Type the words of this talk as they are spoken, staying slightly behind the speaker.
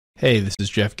Hey, this is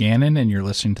Jeff Gannon, and you're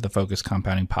listening to the Focus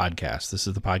Compounding Podcast. This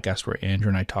is the podcast where Andrew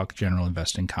and I talk general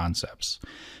investing concepts.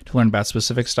 To learn about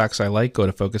specific stocks I like, go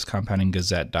to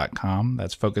focuscompoundinggazette.com.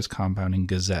 That's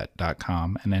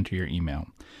focuscompoundinggazette.com, and enter your email.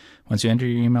 Once you enter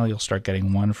your email, you'll start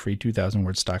getting one free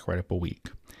 2,000-word stock write-up a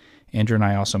week. Andrew and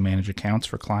I also manage accounts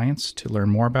for clients. To learn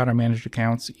more about our managed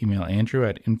accounts, email Andrew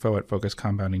at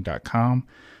info@focuscompounding.com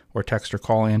or text or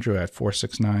call Andrew at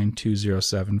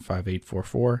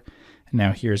 469-207-5844. And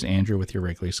now here's Andrew with your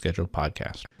regularly scheduled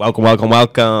podcast. Welcome.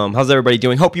 How's everybody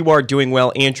doing? Hope you are doing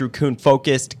well. Andrew Kuhn,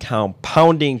 Focused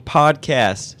Compounding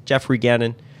Podcast. Jeffrey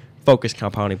Gannon, Focused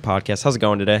Compounding Podcast. How's it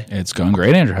going today? It's going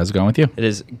great, Andrew. How's it going with you? It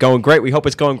is going great. We hope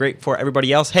it's going great for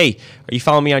everybody else. Hey, are you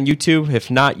following me on YouTube?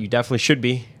 If not, you definitely should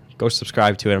be. Go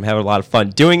subscribe to it. I'm having a lot of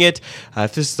fun doing it.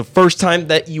 If this is the first time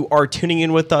that you are tuning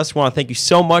in with us, we want to thank you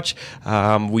so much.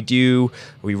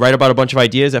 We write about a bunch of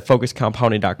ideas at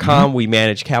focuscompounding.com. Mm-hmm. We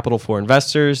manage capital for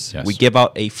investors. Yes. We give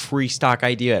out a free stock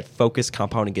idea at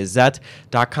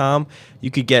focuscompoundinggazette.com. You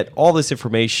could get all this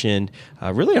information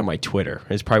really on my Twitter.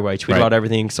 It's probably where I tweet about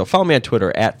everything. So follow me on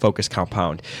Twitter at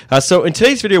focuscompound. So in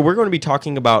today's video, we're going to be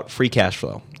talking about free cash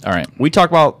flow. All right. We talk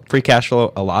about free cash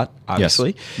flow a lot,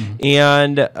 obviously. Yes. Mm-hmm.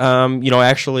 And,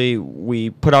 actually, we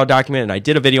put out a document, and I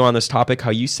did a video on this topic, how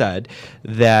you said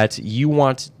that you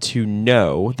want to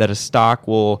know that a stock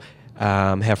will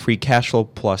have free cash flow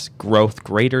plus growth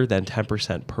greater than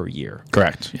 10% per year.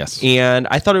 Correct, yes. And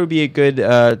I thought it would be a good,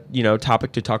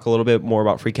 topic to talk a little bit more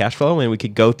about free cash flow, and we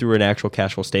could go through an actual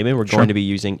cash flow statement. We're going to be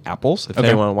using apples if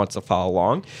anyone wants to follow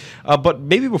along. But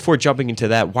maybe before jumping into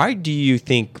that, why do you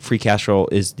think free cash flow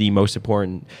is the most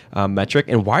important metric,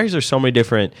 and why is there so many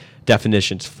different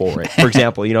definitions for it? For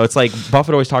example, it's like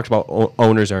Buffett always talks about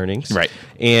owner's earnings, right?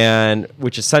 And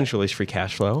which essentially is free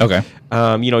cash flow. Okay.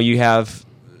 You have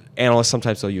analysts,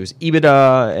 sometimes they'll use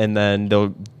EBITDA, and then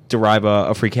they'll derive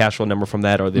a free cash flow number from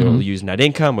that, or they'll use net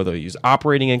income, or they'll use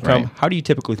operating income. Right. How do you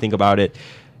typically think about it,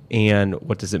 and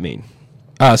what does it mean?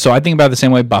 So I think about it the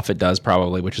same way Buffett does,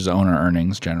 probably, which is owner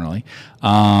earnings generally.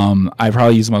 I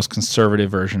probably use the most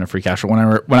conservative version of free cash flow.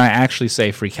 When I actually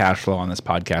say free cash flow on this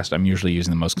podcast, I'm usually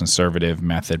using the most conservative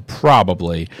method,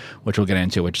 probably, which we'll get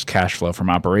into, which is cash flow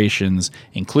from operations,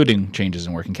 including changes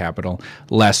in working capital,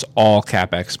 less all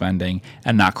CapEx spending,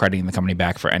 and not crediting the company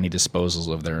back for any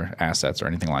disposals of their assets or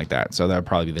anything like that. So that would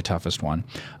probably be the toughest one.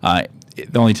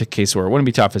 The only case where it wouldn't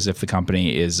be tough is if the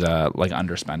company is like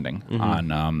underspending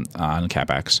on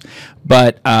CapEx.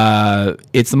 But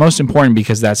it's the most important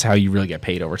because that's how you really get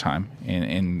paid over time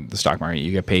in the stock market.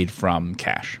 You get paid from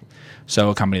cash. So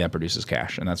a company that produces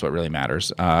cash, and that's what really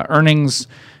matters. Earnings,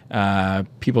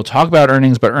 people talk about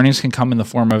earnings, but earnings can come in the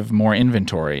form of more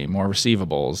inventory, more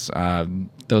receivables.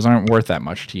 Those aren't worth that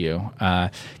much to you.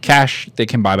 Cash, they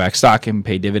can buy back stock, can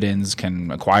pay dividends,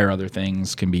 can acquire other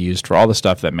things, can be used for all the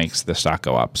stuff that makes the stock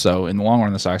go up. So in the long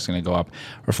run, the stock's going to go up,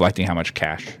 reflecting how much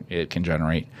cash it can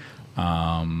generate.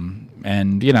 And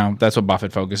that's what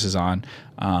Buffett focuses on.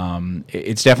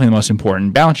 It's definitely the most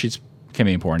important. Balance sheets can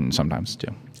be important sometimes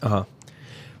too.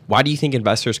 Why do you think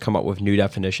investors come up with new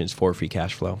definitions for free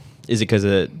cash flow? Is it because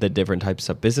of the different types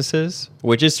of businesses?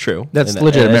 Which is true. That's a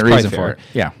legitimate reason for it.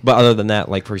 Yeah. But other than that,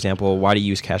 like, for example, why do you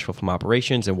use cash flow from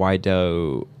operations, and why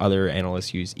do other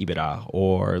analysts use EBITDA?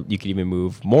 Or you could even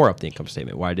move more up the income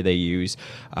statement. Why do they use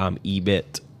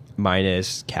EBIT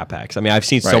minus CapEx? I mean, I've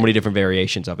seen so many different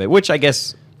variations of it, which I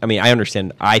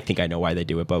understand. I think I know why they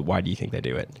do it, but why do you think they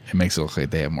do it? It makes it look like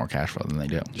they have more cash flow than they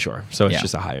do. Sure. So it's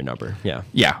just a higher number. Yeah.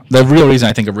 Yeah. The real reason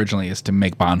I think originally is to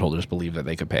make bondholders believe that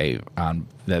they could pay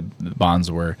that the bonds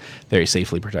were very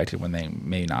safely protected when they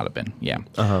may not have been. Yeah.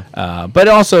 But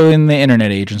also in the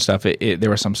internet age and stuff, there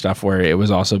was some stuff where it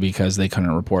was also because they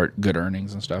couldn't report good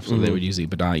earnings and stuff, so they would use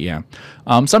EBITDA. Yeah.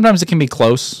 Sometimes it can be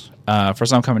close. For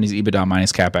some companies, EBITDA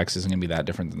minus CapEx isn't going to be that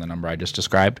different than the number I just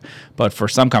described. But for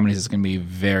some companies, it's going to be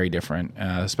very different,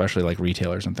 especially like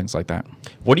retailers and things like that.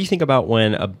 What do you think about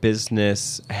when a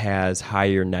business has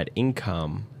higher net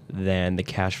income than the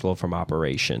cash flow from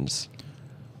operations?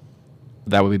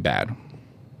 That would be bad.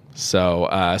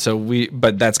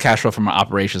 But that's cash flow from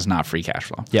operations, not free cash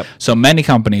flow. Yep. So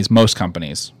most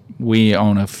companies, we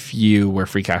own a few where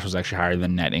free cash flow is actually higher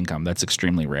than net income. That's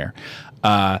extremely rare.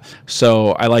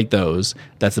 So I like those.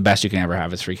 That's the best you can ever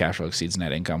have is free cash flow exceeds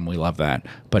net income. We love that,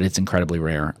 but it's incredibly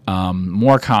rare.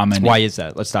 More common. Why is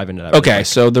that? Let's dive into that. Okay,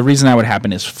 so the reason that would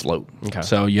happen is float. Okay.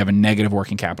 So you have a negative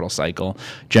working capital cycle.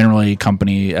 Generally,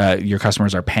 your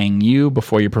customers are paying you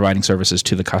before you're providing services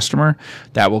to the customer.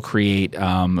 That will create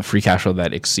free cash flow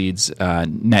that exceeds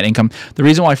net income. The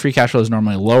reason why free cash flow is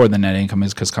normally lower than net income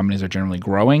is because companies are generally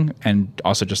growing growing, and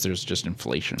also there's just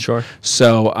inflation. Sure.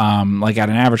 So, like at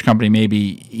an average company,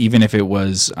 maybe even if it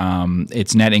was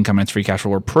its net income and its free cash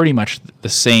flow were pretty much the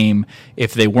same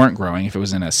if they weren't growing, if it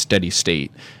was in a steady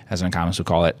state, as an economist would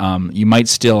call it, you might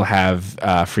still have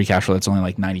free cash flow that's only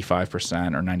like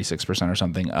 95% or 96% or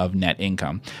something of net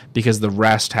income, because the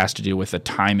rest has to do with the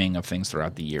timing of things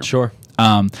throughout the year. Sure.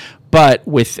 But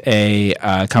with a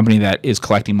company that is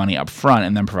collecting money up front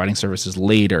and then providing services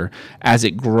later, as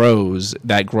it grows,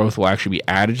 that growth will actually be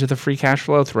added to the free cash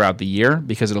flow throughout the year,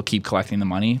 because it'll keep collecting the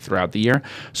money throughout the year.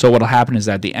 So what will happen is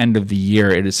that at the end of the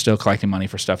year, it is still collecting money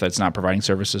for stuff that's not providing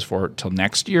services for till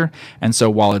next year. And so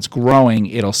while it's growing,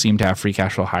 it'll seem to have free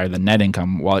cash flow higher than net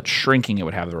income. While it's shrinking, it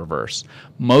would have the reverse.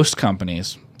 Most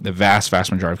companies, the vast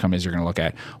majority of companies you're going to look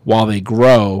at, while they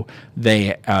grow,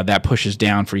 that pushes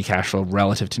down free cash flow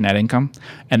relative to net income.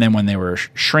 And then when they were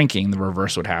shrinking, the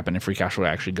reverse would happen, and free cash flow would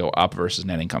actually go up versus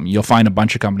net income. You'll find a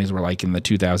bunch of companies where, like in the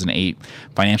 2008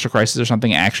 financial crisis or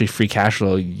something, actually free cash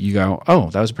flow, you go, oh,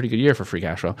 that was a pretty good year for free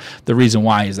cash flow. The reason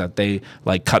why is that they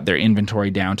like cut their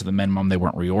inventory down to the minimum. They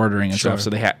weren't reordering and stuff, so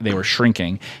they were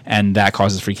shrinking, and that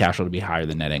causes free cash flow to be higher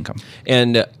than net income.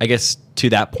 And I guess to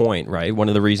that point, right, one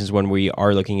of the reasons when we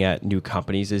are looking at new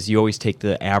companies is you always take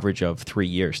the average of 3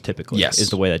 years typically. Yes. Is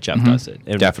the way that Jeff does it.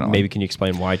 And definitely. Maybe can you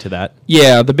explain why to that?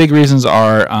 Yeah, the big reasons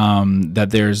are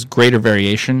that there's greater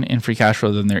variation in free cash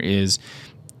flow than there is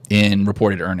in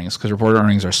reported earnings, because reported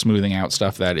earnings are smoothing out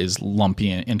stuff that is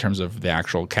lumpy in terms of the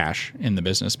actual cash in the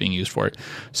business being used for it.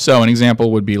 So an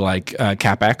example would be like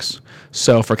CapEx.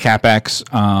 So for CapEx,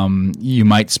 you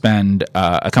might spend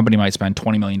a company might spend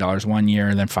 $20 million one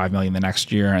year, then $5 million the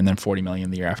next year, and then $40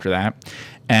 million the year after that.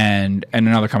 And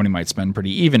another company might spend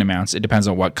pretty even amounts. It depends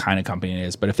on what kind of company it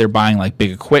is. But if they're buying like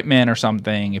big equipment or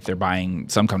something, if they're buying,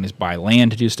 some companies buy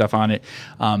land to do stuff on it,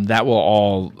 that will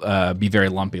all be very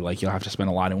lumpy. Like you'll have to spend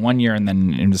a lot in one year, and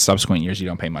then in the subsequent years you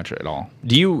don't pay much at all.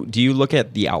 Do you look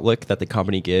at the outlook that the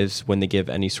company gives when they give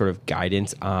any sort of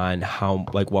guidance on how,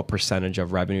 like, what percentage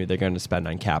of revenue they're going to spend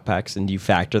on CapEx, and do you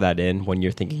factor that in when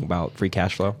you're thinking about free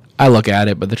cash flow? I look at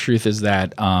it, but the truth is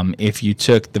that if you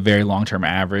took the very long-term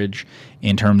average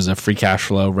in terms of free cash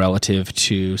flow relative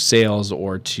to sales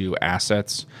or to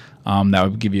assets, that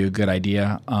would give you a good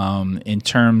idea. In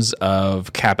terms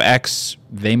of CapEx,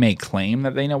 they may claim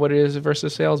that they know what it is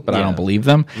versus sales, but I don't believe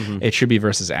them. Mm-hmm. It should be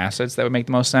versus assets that would make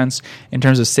the most sense. In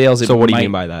terms of sales, so what do you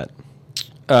mean by that?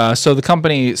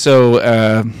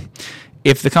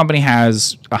 If the company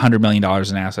has $100 million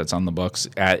in assets on the books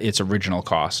at its original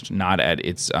cost, not at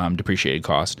its depreciated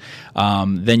cost,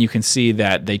 then you can see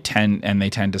that they tend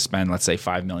to spend, let's say,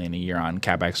 $5 million a year on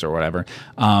CapEx or whatever.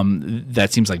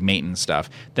 That seems like maintenance stuff.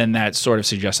 Then that sort of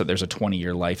suggests that there's a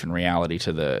 20-year life in reality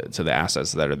to the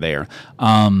assets that are there.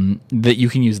 That you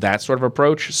can use that sort of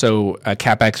approach. So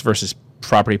CapEx versus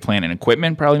property, plant, and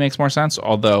equipment probably makes more sense.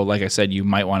 Although, like I said, you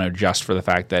might want to adjust for the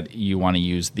fact that you want to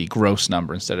use the gross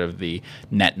number instead of the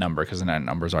net number, because the net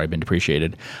number has already been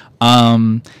depreciated.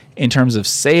 In terms of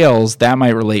sales, that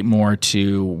might relate more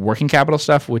to working capital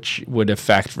stuff, which would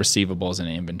affect receivables and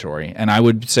inventory. And I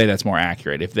would say that's more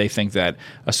accurate. If they think that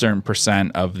a certain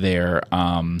percent of their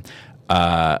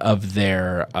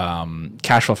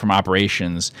cash flow from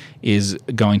operations is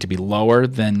going to be lower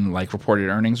than like reported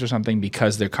earnings or something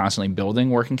because they're constantly building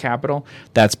working capital,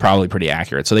 that's probably pretty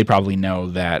accurate. So they probably know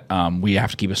that we have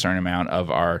to keep a certain amount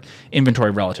of our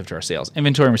inventory relative to our sales.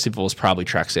 Inventory and receivables probably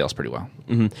track sales pretty well.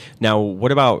 Mm-hmm. Now,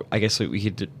 what about, I guess we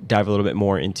could dive a little bit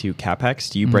more into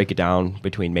CapEx. Do you break it down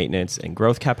between maintenance and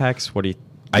growth CapEx? What do you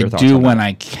I do when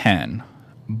I can.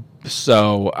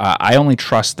 So I only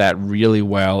trust that really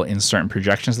well in certain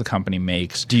projections the company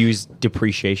makes. Do you use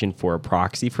depreciation for a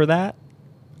proxy for that?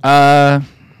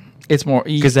 It's more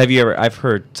because I've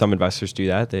heard some investors do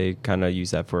that. They kind of use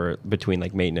that for between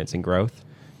like maintenance and growth.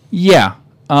 Yeah,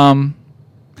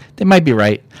 they might be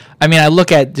right. I mean, I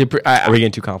look at... Are we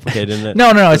getting too complicated in it? No,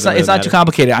 it's not too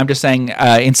complicated. I'm just saying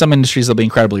in some industries they'll be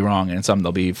incredibly wrong, and in some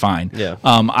they'll be fine. Yeah.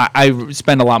 I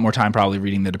spend a lot more time probably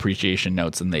reading the depreciation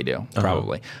notes than they do,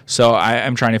 probably. Uh-huh. So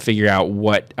I'm trying to figure out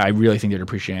what I really think they're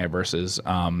depreciating versus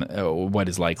what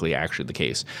is likely actually the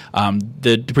case.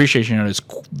 The depreciation note is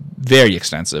very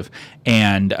extensive,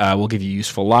 and will give you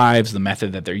useful lives, the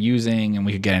method that they're using, and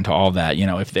we could get into all that. You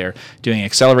know, if they're doing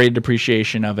accelerated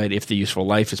depreciation of it, if the useful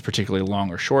life is particularly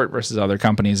long or short versus other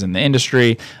companies in the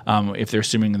industry, if they're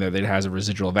assuming that it has a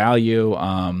residual value,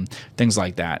 things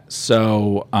like that.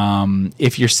 So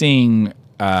if you're seeing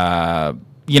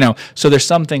so there's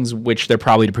some things which they're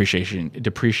probably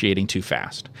depreciating too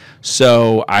fast.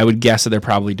 So I would guess that they're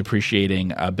probably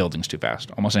depreciating buildings too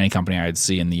fast. Almost any company I'd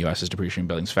see in the U.S. is depreciating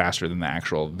buildings faster than the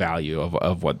actual value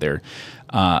of what they're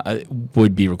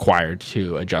would be required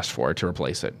to adjust for to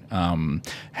replace it.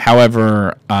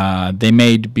 However, they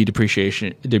may be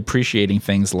depreciating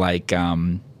things like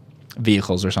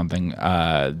vehicles or something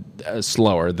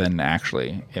slower than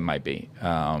actually it might be,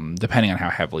 depending on how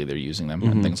heavily they're using them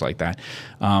and things like that.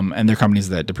 And there are companies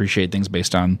that depreciate things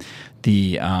based on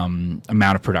the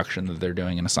amount of production that they're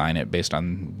doing and assign it based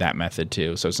on that method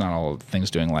too. So it's not all things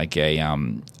doing like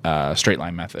a straight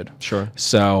line method. Sure.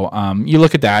 So you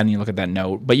look at that and you look at that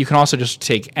note, but you can also just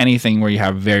take anything where you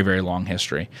have very, very long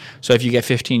history. So if you get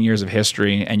 15 years of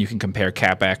history and you can compare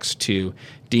CapEx to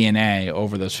DNA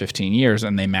over those 15 years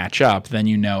and they match up, then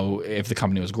you know if the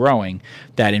company was growing,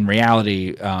 that in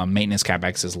reality, maintenance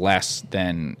CapEx is less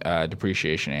than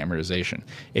depreciation and amortization.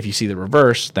 If you see the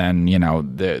reverse, then you know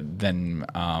that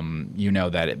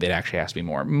it actually has to be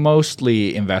more.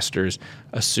 Mostly investors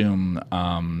assume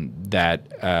that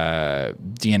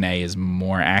DNA is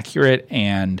more accurate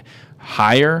and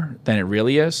higher than it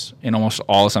really is. In almost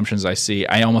all assumptions I see,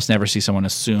 I almost never see someone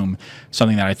assume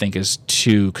something that I think is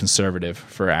too conservative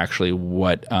for actually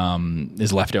what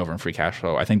is left over in free cash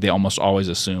flow. I think they almost always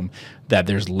assume that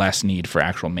there's less need for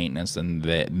actual maintenance than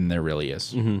there really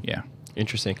is. Yeah.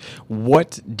 Interesting.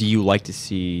 What do you like to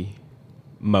see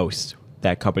most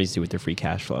that companies do with their free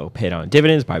cash flow? Pay it on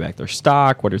dividends, buy back their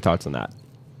stock? What are your thoughts on that?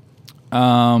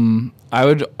 I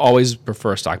would always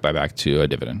prefer a stock buyback to a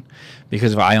dividend,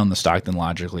 because if I own the stock, then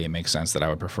logically it makes sense that I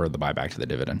would prefer the buyback to the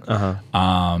dividend.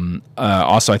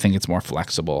 Also, I think it's more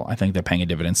flexible. I think that paying a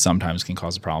dividend sometimes can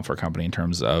cause a problem for a company in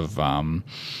terms of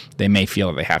they may feel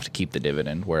that they have to keep the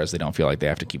dividend, whereas they don't feel like they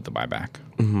have to keep the buyback.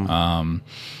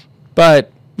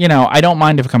 But I don't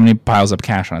mind if a company piles up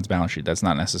cash on its balance sheet. That's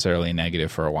not necessarily a negative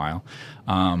for a while.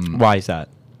 Why is that?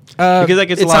 Because that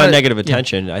gets a lot of negative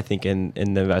attention, I think, in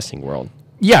the investing world.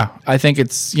 Yeah, I think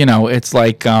it's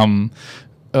like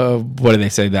what do they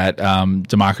say, that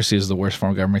democracy is the worst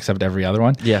form of government except every other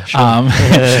one? Yeah, sure.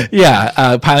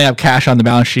 Piling up cash on the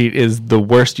balance sheet is the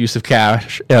worst use of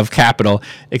capital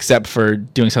except for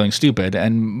doing something stupid,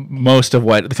 and most of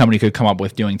what the company could come up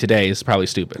with doing today is probably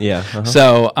stupid. Yeah.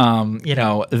 So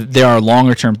there are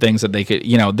longer term things that they could,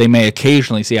 they may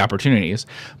occasionally see opportunities,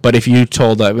 but if you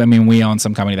told, we own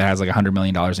some company that has like $100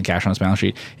 million in cash on its balance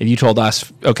sheet. If you told us,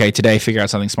 okay, today figure out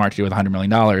something smart to do with $100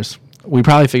 million, we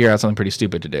probably figure out something pretty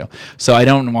stupid to do. So I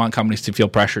don't want companies to feel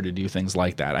pressure to do things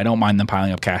like that. I don't mind them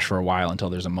piling up cash for a while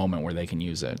until there's a moment where they can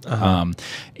use it.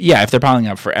 If they're piling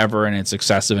up forever and it's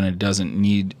excessive and it doesn't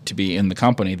need to be in the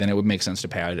company, then it would make sense to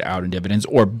pay it out in dividends,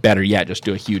 or better yet, just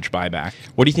do a huge buyback.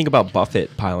 What do you think about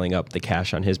Buffett piling up the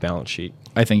cash on his balance sheet?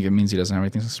 I think it means he doesn't have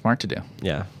anything smart to do.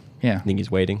 Yeah. I think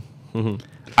he's waiting.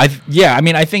 I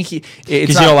think he...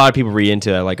 Because a lot of people read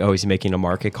into that, like, oh, he's making a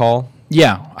market call.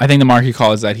 Yeah, I think the market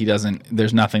call is that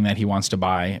there's nothing that he wants to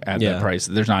buy at that price.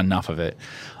 There's not enough of it.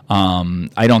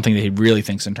 I don't think that he really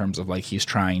thinks in terms of like he's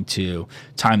trying to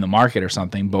time the market or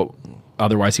something, but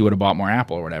otherwise he would have bought more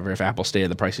Apple or whatever if Apple stayed at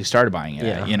the price he started buying it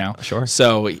at, Sure.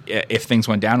 So if things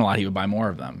went down a lot, he would buy more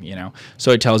of them,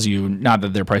 So it tells you not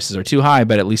that their prices are too high,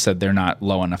 but at least that they're not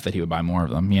low enough that he would buy more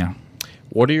of them,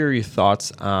 What are your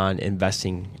thoughts on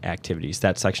investing activities,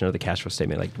 that section of the cash flow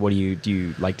statement? Like, what do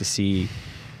you like to see?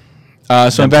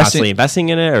 So investing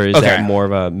in it, or is that more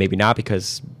of a maybe not?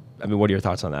 Because what are your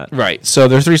thoughts on that? Right. So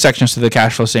there's 3 sections to the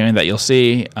cash flow statement that you'll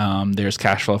see. There's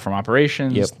cash flow from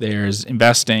operations. There's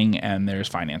investing, and there's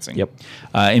financing.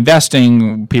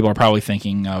 Investing, people are probably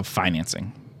thinking of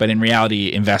financing. But in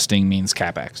reality, investing means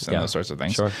CapEx and those sorts of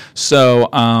things. Sure. So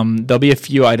there'll be a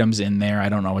few items in there. I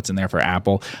don't know what's in there for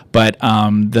Apple, but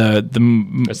the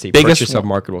biggest purchase of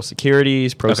marketable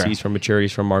securities, proceeds from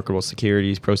maturities from marketable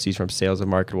securities, proceeds from sales of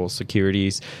marketable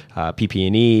securities,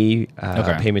 PP&E,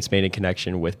 payments made in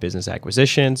connection with business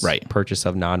acquisitions, purchase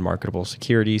of non-marketable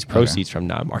securities, proceeds from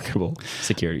non-marketable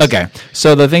securities. Okay,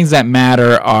 so the things that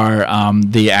matter are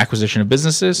the acquisition of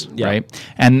businesses, right?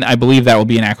 And I believe that will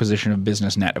be an acquisition of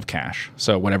business net of cash.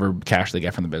 So whatever cash they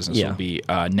get from the business will be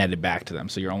netted back to them.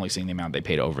 So you're only seeing the amount they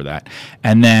paid over that.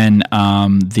 And then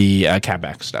the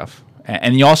CapEx stuff.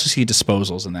 And you also see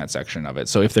disposals in that section of it.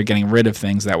 So if they're getting rid of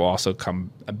things, that will also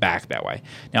come back that way.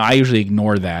 Now, I usually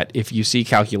ignore that. If you see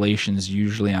calculations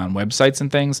usually on websites and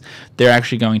things, they're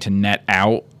actually going to net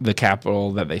out the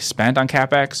capital that they spent on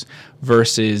CapEx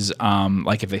versus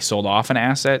like if they sold off an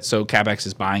asset. So CapEx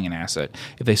is buying an asset.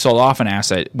 If they sold off an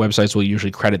asset, websites will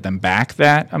usually credit them back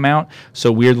that amount.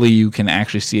 So weirdly, you can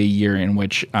actually see a year in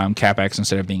which CapEx,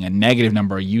 instead of being a negative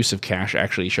number, a use of cash,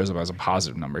 actually shows up as a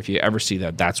positive number. If you ever see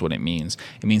that, that's what it means.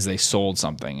 It means they sold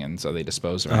something, and so they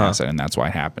disposed of an asset, and that's why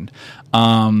it happened.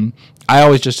 I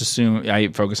always just assume I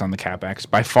focus on the CapEx.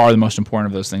 By far, the most important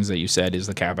of those things that you said is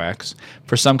the CapEx.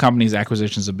 For some companies,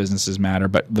 acquisitions of businesses matter,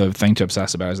 but the thing to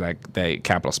obsess about is that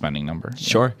capital spending number.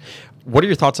 Sure. What are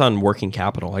your thoughts on working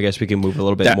capital? I guess we can move a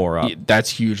little bit more up. That's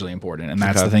hugely important, and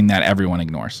that's the thing that everyone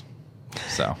ignores.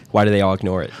 So why do they all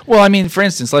ignore it? Well, I mean, for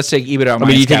instance, let's take EBITDA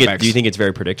minus CapEx. Do you think it's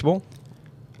very predictable?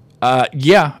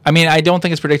 Yeah. I mean, I don't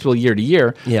think it's predictable year to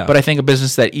year, Yeah. but I think a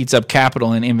business that eats up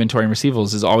capital and inventory and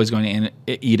receivables is always going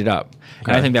to eat it up.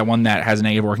 And I think that one that has a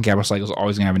negative working capital cycle is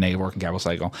always going to have a negative working capital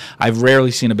cycle. I've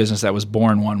rarely seen a business that was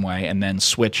born one way and then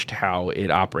switched how it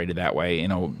operated that way.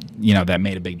 That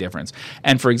made a big difference.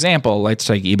 And for example, let's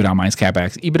take EBITDA minus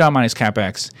CapEx. EBITDA minus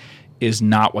CapEx is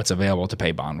not what's available to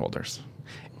pay bondholders.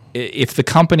 If the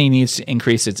company needs to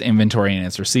increase its inventory and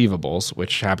its receivables,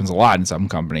 which happens a lot in some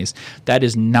companies, that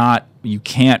is not, you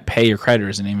can't pay your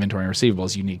creditors in inventory and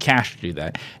receivables. You need cash to do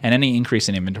that. And any increase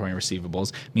in inventory and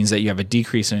receivables means that you have a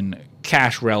decrease in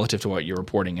cash relative to what you're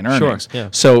reporting in earnings. Sure, yeah.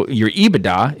 So your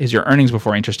EBITDA is your earnings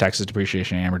before interest, taxes,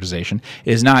 depreciation, and amortization.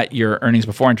 It is not your earnings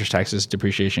before interest, taxes,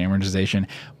 depreciation, and amortization,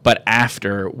 but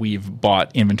after we've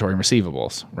bought inventory and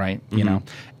receivables, right?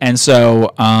 And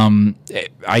so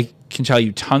I can tell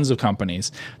you tons of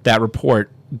companies that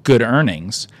report good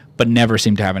earnings but never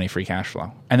seem to have any free cash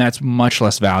flow. And that's much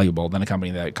less valuable than a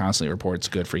company that constantly reports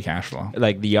good free cash flow.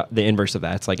 Like the inverse of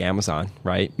that, it's like Amazon,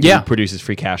 right? Yeah. It produces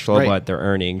free cash flow, Right. but their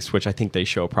earnings, which I think they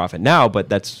show a profit now, but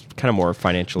that's kind of more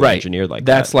financially engineered like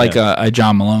that's that. like Yeah. a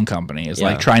John Malone company is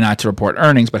like try not to report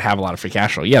earnings but have a lot of free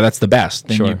cash flow. Yeah, that's the best.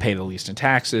 Then Sure. you pay the least in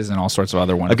taxes and all sorts of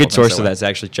other wonderful A good things source of way. that is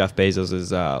actually Jeff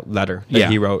Bezos' letter that Yeah.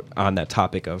 he wrote on that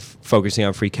topic of focusing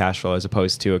on free cash flow as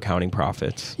opposed to accounting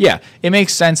profits. Yeah, it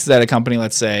makes sense that a company,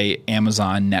 let's say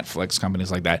Amazon, Netflix,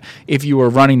 companies like that, if you were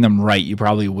running them right, you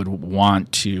probably would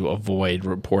want to avoid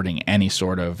reporting any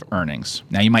sort of earnings.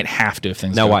 Now, you might have to if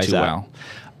things Now, go why is too that? well.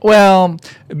 Well,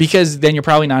 because then you're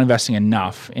probably not investing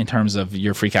enough in terms of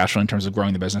your free cash flow, in terms of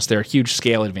growing the business. There are huge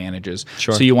scale advantages.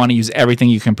 Sure. So you want to use everything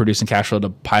you can produce in cash flow to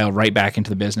pile right back into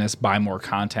the business, buy more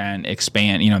content,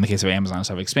 expand, in the case of Amazon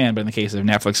stuff, expand, but in the case of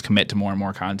Netflix, commit to more and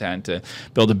more content to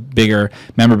build a bigger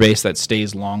member base that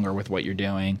stays longer with what you're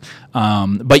doing.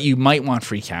 But you might want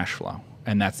free cash flow.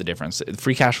 And that's the difference.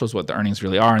 Free cash flow is what the earnings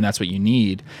really are, and that's what you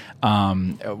need.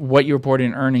 What you report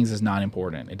in earnings is not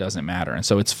important. It doesn't matter. And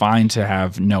so it's fine to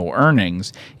have no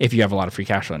earnings if you have a lot of free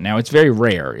cash flow. Now, it's very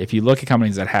rare. If you look at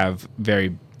companies that have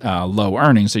very low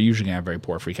earnings, they're usually going to have very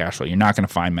poor free cash flow. You're not going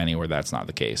to find many where that's not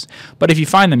the case. But if you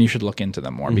find them, you should look into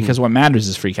them more because what matters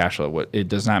is free cash flow. It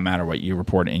does not matter what you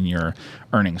report in your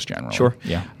earnings generally. Sure.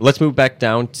 Yeah. Let's move back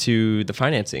down to the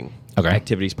financing Okay.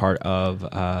 activities part of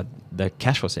the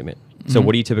cash flow statement. So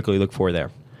what do you typically look for there?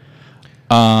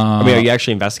 Are you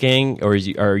actually investigating, or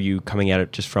are you coming at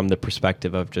it just from the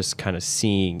perspective of just kind of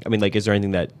seeing? Is there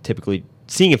anything that typically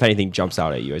seeing if anything jumps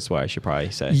out at you is what I should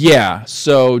probably say. Yeah.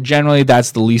 So generally,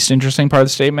 that's the least interesting part of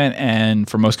the statement, and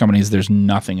for most companies, there's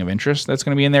nothing of interest that's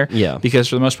going to be in there. Yeah. Because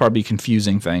for the most part, it'll be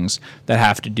confusing things that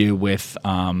have to do with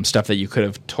stuff that you could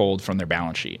have told from their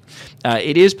balance sheet.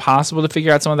 It is possible to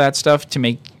figure out some of that stuff to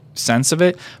make sense of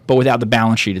it, but without the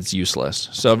balance sheet, it's useless.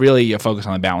 So really, a focus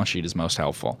on the balance sheet is most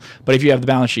helpful. But if you have the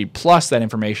balance sheet plus that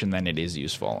information, then it is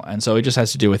useful. And so it just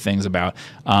has to do with things about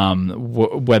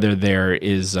whether there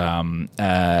is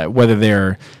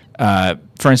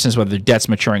for instance, whether their debt's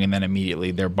maturing and then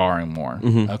immediately they're borrowing more.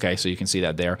 Mm-hmm. Okay, so you can see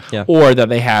that there. Yeah. Or that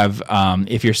they have,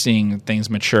 if you're seeing things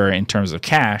mature in terms of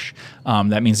cash,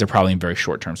 that means they're probably in very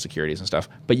short-term securities and stuff.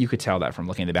 But you could tell that from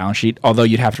looking at the balance sheet, although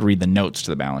you'd have to read the notes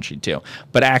to the balance sheet too.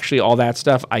 But actually, all that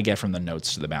stuff I get from the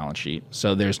notes to the balance sheet.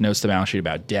 So there's notes to the balance sheet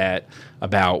about debt,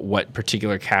 about what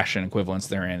particular cash and equivalents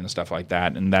they're in and stuff like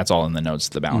that, and that's all in the notes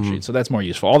to the balance sheet. So that's more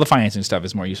useful. All the financing stuff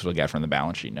is more useful to get from the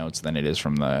balance sheet notes than it is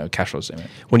from the cash flow statement.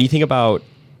 When you think about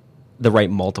the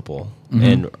right multiple,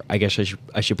 and I guess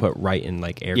I should put right in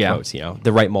like air quotes,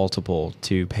 the right multiple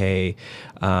to pay,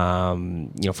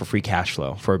 for free cash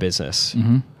flow for a business.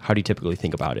 How do you typically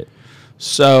think about it?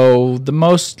 So the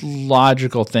most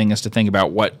logical thing is to think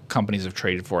about what companies have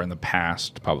traded for in the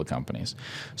past, public companies.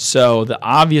 So the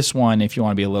obvious one, if you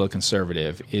want to be a little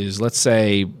conservative, is let's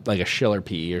say like a Schiller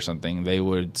PE or something. They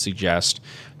would suggest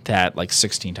that like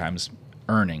 16 times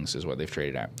earnings is what they've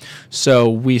traded at. So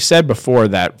we said before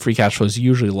that free cash flow is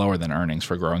usually lower than earnings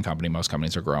for a growing company. Most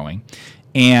companies are growing.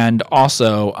 And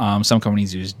also some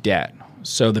companies use debt.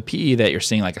 So the PE that you're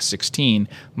seeing, like a 16,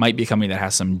 might be a company that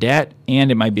has some debt, and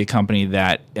it might be a company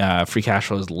that free cash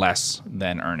flow is less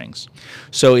than earnings.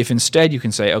 So if instead you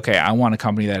can say, okay, I want a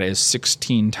company that is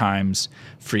 16 times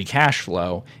free cash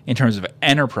flow in terms of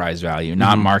enterprise value,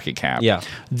 not market cap,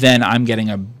 then I'm getting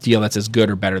a deal that's as good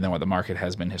or better than what the market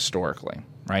has been historically,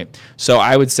 right? So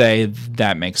I would say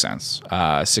that makes sense.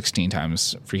 16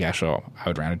 times free cash flow, I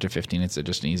would round it to 15. It's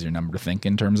just an easier number to think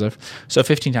in terms of. So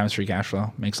 15 times free cash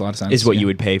flow makes a lot of sense. Is what you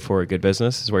would pay for a good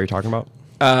business is what you're talking about?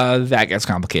 That gets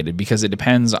complicated because it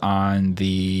depends on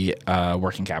the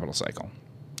working capital cycle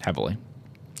heavily.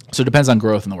 So it depends on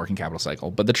growth in the working capital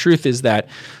cycle. But the truth is that,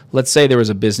 let's say there was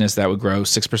a business that would grow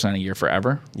 6% a year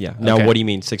forever. Yeah. Now, what do you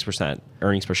mean 6%?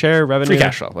 Earnings per share, revenue? Free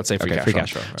cash flow. Let's say free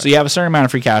cash flow. Right. So you have a certain amount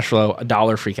of free cash flow,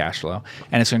 $1 free cash flow,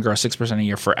 and it's going to grow 6% a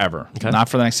year forever. Okay. Not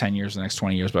for the next 10 years, the next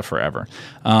 20 years, but forever.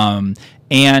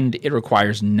 And it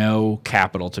requires no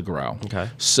capital to grow. Okay.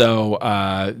 So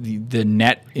the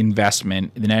net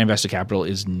invested capital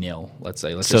is nil. Let's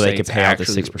say. So they could pay out the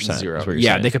 6%. Zero.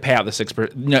 They could pay out the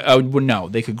 6%. No,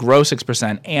 they could grow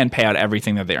 6% and pay out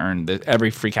everything that they earned,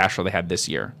 every free cash flow they had this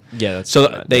year. Yeah. That's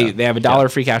so they have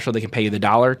 $1 free cash flow. They can pay you the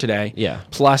 $1 today. Yeah.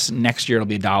 Plus next year it'll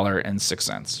be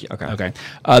 $1.06. Okay. Okay.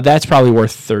 That's probably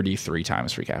worth 33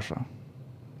 times free cash flow.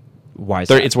 Why is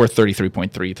that? It's worth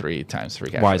 33.33 times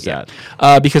free cash flow. Why is that?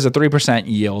 Because a 3%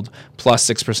 yield plus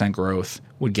 6% growth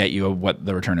would get you what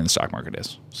the return in the stock market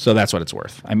is. So that's what it's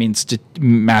worth. I mean,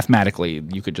 mathematically,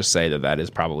 you could just say that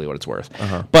is probably what it's worth.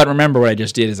 Uh-huh. But remember what I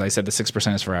just did is I said the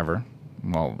 6% is forever.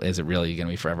 Well, is it really going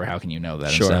to be forever? How can you know that?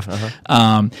 Sure. And stuff?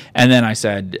 Uh-huh. And then I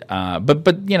said, but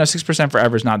 6%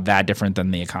 forever is not that different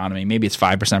than the economy. Maybe it's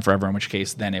 5% forever, in which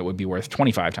case then it would be worth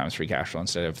 25 times free cash flow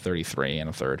instead of 33 and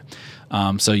a third.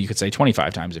 So you could say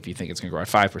 25 times if you think it's going to grow at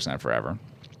 5% forever.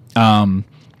 And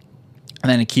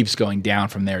then it keeps going down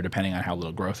from there depending on how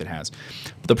little growth it has.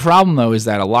 But the problem, though, is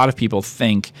that a lot of people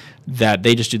think that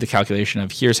they just do the calculation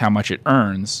of here's how much it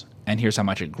earns and here's how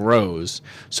much it grows.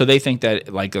 So they think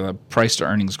that like price to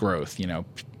earnings growth,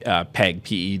 PEG,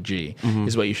 P-E-G,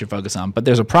 is what you should focus on. But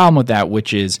there's a problem with that,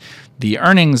 which is the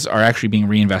earnings are actually being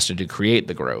reinvested to create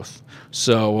the growth.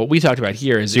 So what we talked about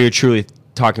here is... So you're truly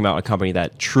talking about a company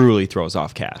that truly throws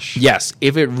off cash. Yes,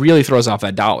 if it really throws off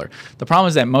that dollar. The problem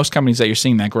is that most companies that you're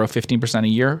seeing that grow 15% a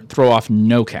year throw off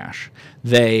no cash.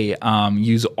 They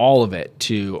use all of it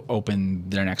to open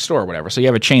their next store or whatever. So you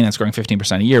have a chain that's growing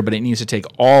 15% a year, but it needs to take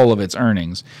all of its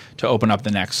earnings to open up the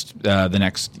next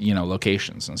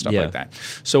locations and stuff like that.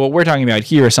 So what we're talking about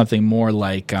here is something more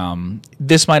like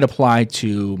this might apply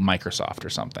to Microsoft or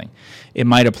something. It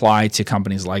might apply to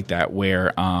companies like that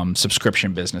where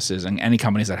subscription businesses and any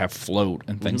companies that have float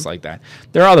and things like that.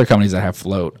 There are other companies that have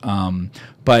float.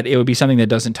 But it would be something that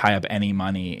doesn't tie up any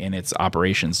money in its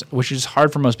operations, which is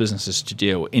hard for most businesses to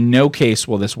do. In no case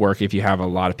will this work if you have a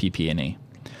lot of PP&E.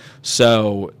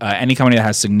 So any company that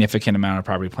has significant amount of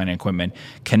property, plant, and equipment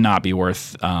cannot be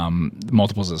worth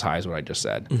multiples as high as what I just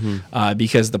said.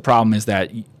 Because the problem is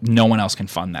that no one else can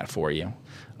fund that for you.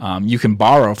 You can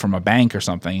borrow from a bank or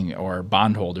something or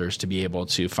bondholders to be able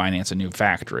to finance a new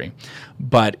factory,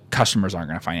 but customers aren't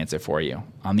going to finance it for you.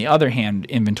 On the other hand,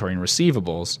 inventory and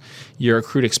receivables, your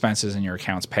accrued expenses and your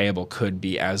accounts payable could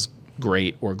be as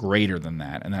great or greater than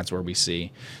that, and that's where we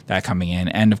see that coming in.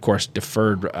 And, of course,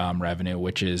 deferred revenue,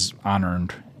 which is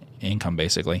unearned income,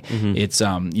 basically. It's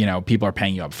people are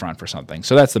paying you up front for something.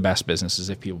 So that's the best business is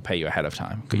if people pay you ahead of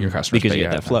time. Your customers because pay you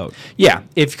get that float. Yeah,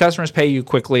 if customers pay you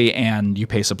quickly and you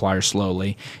pay suppliers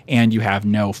slowly and you have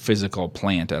no physical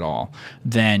plant at all,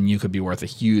 then you could be worth a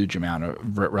huge amount of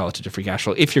relative to free cash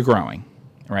flow if you're growing.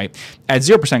 Right, at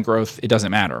 0% growth, it doesn't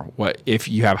matter what if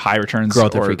you have high returns,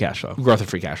 growth of free cash flow. Growth of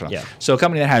free cash flow. Yeah. So a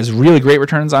company that has really great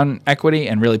returns on equity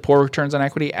and really poor returns on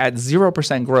equity at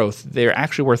 0% growth, they're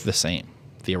actually worth the same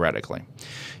theoretically,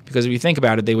 because if you think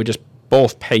about it, they would just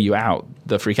both pay you out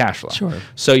the free cash flow. Sure.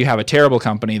 So you have a terrible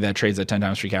company that trades at 10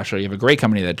 times free cash flow. You have a great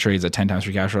company that trades at 10 times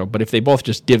free cash flow. But if they both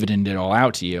just dividend it all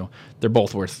out to you, they're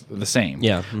both worth the same.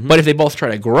 Yeah. But if they both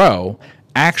try to grow,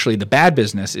 actually the bad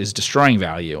business is destroying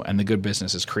value and the good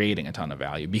business is creating a ton of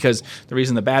value, because the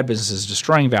reason the bad business is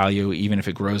destroying value, even if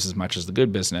it grows as much as the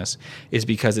good business, is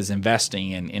because it's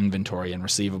investing in inventory and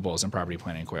receivables and property,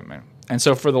 plant, and equipment. And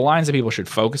so for the lines that people should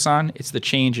focus on, it's the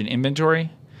change in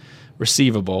inventory,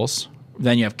 receivables,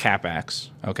 then you have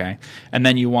CapEx, okay? And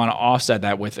then you want to offset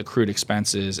that with accrued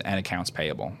expenses and accounts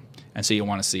payable. And so you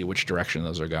want to see which direction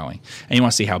those are going. And you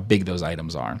want to see how big those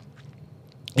items are.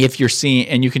 if you're seeing,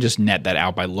 and you can just net that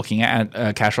out by looking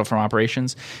at cash flow from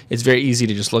operations. It's very easy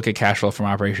to just look at cash flow from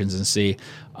operations and see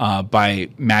by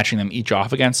matching them each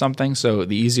off against something. So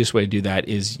the easiest way to do that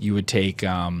is you would take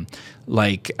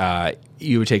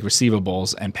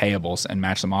receivables and payables and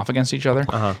match them off against each other.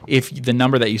 If the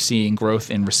number that you see in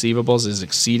growth in receivables is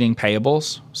exceeding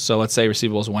payables, so let's say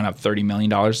receivables went up $30 million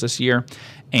this year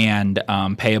and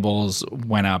payables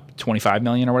went up $25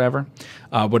 million or whatever,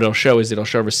 what it'll show is it'll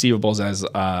show receivables as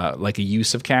like a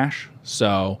use of cash.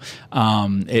 So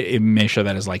it may show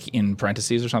that as like in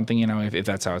parentheses or something, if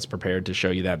that's how it's prepared to show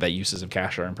you that uses of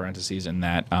cash are in parentheses, and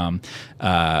that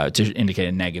to indicate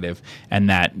a negative, and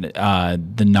that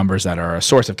the numbers that are a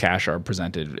source of cash are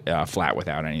presented flat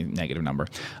without any negative number.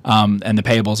 And the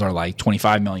payables are like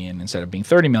 $25 million instead of being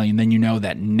 $30 million. Then you know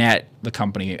that net the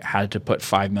company had to put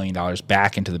 $5 million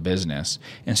back into the business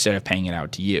instead of paying it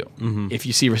out to you. If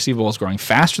you see receivables growing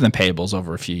faster than payables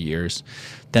over a few years,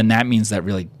 then that means that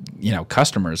really,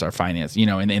 customers are financed.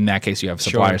 In that case, you have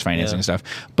suppliers financing and stuff.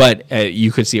 But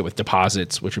you could see it with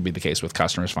deposits, which would be the case with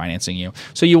customers financing you.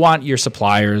 So you want your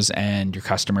suppliers and your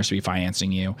customers to be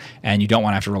financing you, and you don't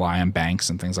want to have to rely on banks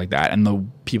and things like that. And the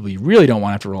people you really don't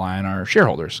want to have to rely on are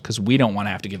shareholders, because we don't want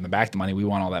to have to give them back the money. We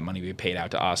want all that money to be paid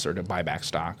out to us or to buy back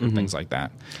stock or things like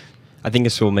that. I think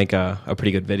this will make a pretty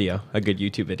good video, a good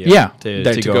YouTube video. Yeah, to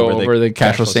go over the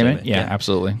cash flow statement. Yeah,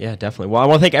 absolutely. Yeah, definitely. Well, I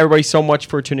want to thank everybody so much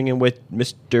for tuning in with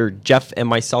Mr. Jeff and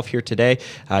myself here today.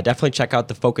 Definitely check out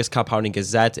the Focus Compounding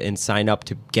Gazette and sign up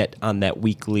to get on that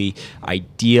weekly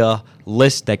idea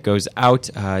list that goes out.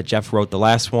 Jeff wrote the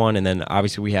last one, and then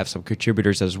obviously we have some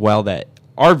contributors as well that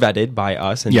are vetted by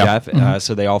us and Jeff,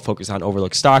 so they all focus on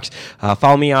overlooked stocks.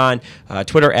 Follow me on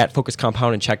Twitter at Focus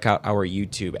Compound, and check out our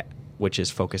YouTube, which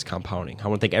is Focus Compounding. I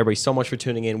want to thank everybody so much for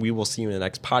tuning in. We will see you in the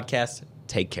next podcast.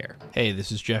 Take care. Hey,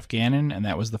 this is Jeff Gannon, and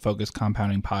that was the Focus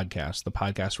Compounding Podcast, the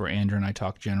podcast where Andrew and I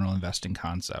talk general investing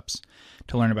concepts.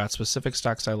 To learn about specific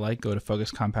stocks I like, go to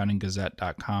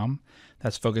focuscompoundinggazette.com.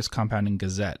 That's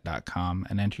focuscompoundinggazette.com,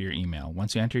 and enter your email.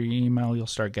 Once you enter your email, you'll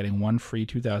start getting one free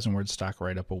 2,000-word stock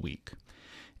write-up a week.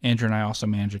 Andrew and I also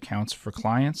manage accounts for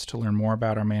clients. To learn more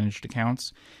about our managed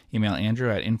accounts, email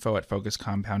Andrew at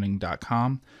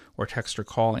info@focuscompounding.com or text or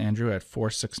call Andrew at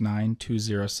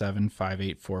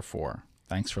 469-207-5844.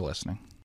 Thanks for listening.